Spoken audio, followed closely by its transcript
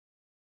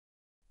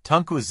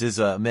Tunku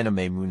Azizah Aminah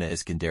Maimunah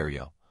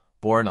Iskandariah,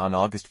 born on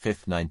August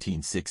 5,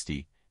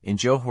 1960, in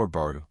Johor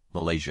Bahru,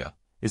 Malaysia,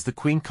 is the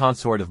Queen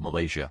Consort of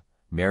Malaysia,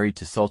 married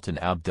to Sultan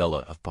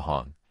Abdullah of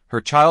Pahang.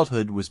 Her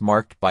childhood was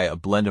marked by a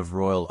blend of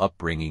royal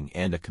upbringing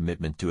and a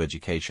commitment to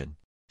education.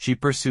 She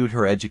pursued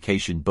her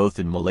education both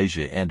in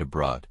Malaysia and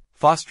abroad,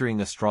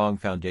 fostering a strong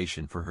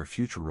foundation for her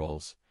future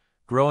roles.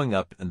 Growing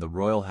up in the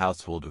royal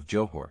household of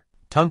Johor,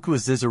 Tunku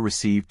Azizah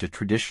received a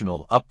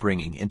traditional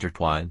upbringing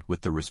intertwined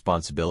with the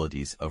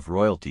responsibilities of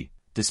royalty.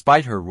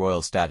 Despite her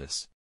royal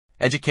status,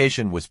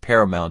 education was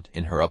paramount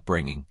in her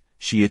upbringing.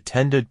 She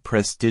attended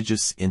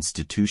prestigious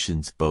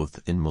institutions both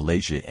in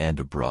Malaysia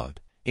and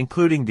abroad,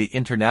 including the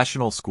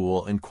International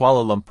School in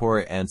Kuala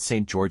Lumpur and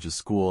St. George's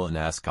School in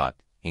Ascot,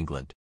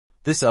 England.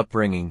 This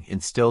upbringing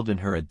instilled in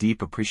her a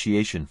deep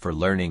appreciation for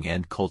learning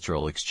and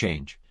cultural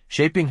exchange,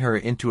 shaping her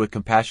into a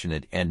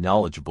compassionate and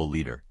knowledgeable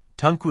leader.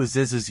 Tunku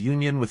Azizah's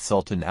union with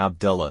Sultan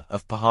Abdullah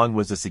of Pahang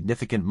was a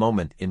significant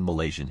moment in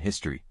Malaysian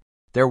history.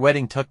 Their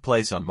wedding took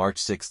place on March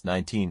 6,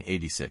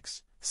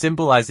 1986,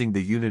 symbolizing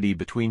the unity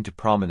between two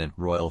prominent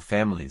royal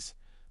families.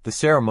 The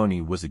ceremony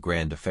was a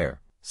grand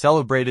affair,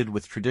 celebrated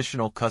with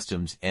traditional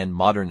customs and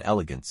modern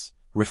elegance,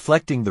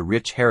 reflecting the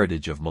rich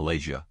heritage of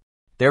Malaysia.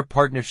 Their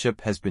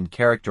partnership has been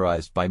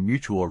characterized by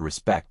mutual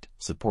respect,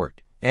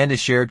 support, and a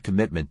shared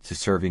commitment to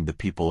serving the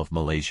people of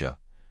Malaysia.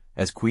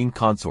 As Queen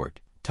Consort,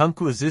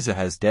 Tunku Azizah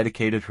has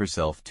dedicated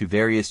herself to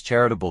various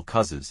charitable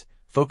causes,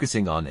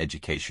 focusing on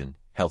education,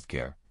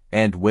 healthcare,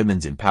 and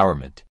women's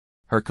empowerment.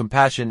 Her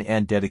compassion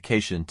and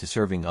dedication to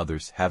serving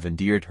others have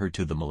endeared her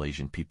to the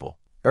Malaysian people,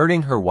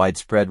 earning her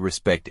widespread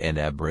respect and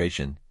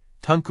admiration.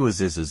 Tunku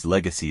Azizah's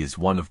legacy is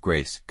one of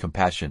grace,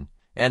 compassion,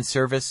 and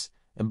service,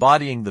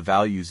 embodying the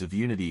values of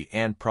unity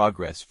and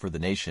progress for the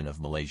nation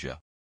of Malaysia.